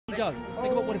does.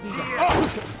 Think about what a bee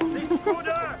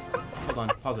does. Hold on,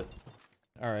 pause it.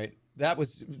 All right,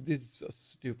 this is so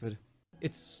stupid.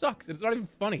 It sucks. It's not even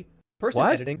funny. Person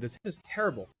What? editing this is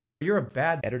terrible. You're a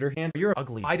bad editor, hand. You're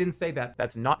ugly. I didn't say that.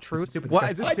 That's not true. Stupid. What?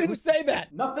 I didn't say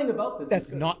that. Nothing about this.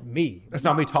 That's not me. That's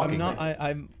not me talking. I'm not.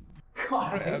 I'm.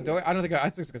 God, I don't think I'm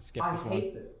just gonna skip I this one.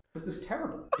 hate this. This is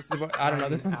terrible. This is what, I don't know.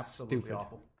 This one's Absolutely stupid.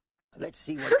 awful. Let's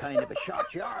see what kind of a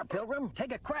shot you are, Pilgrim.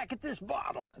 Take a crack at this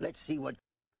bottle. Let's see what...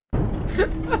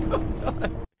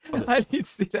 I need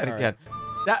to see that All again.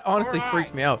 That honestly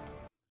freaks me out.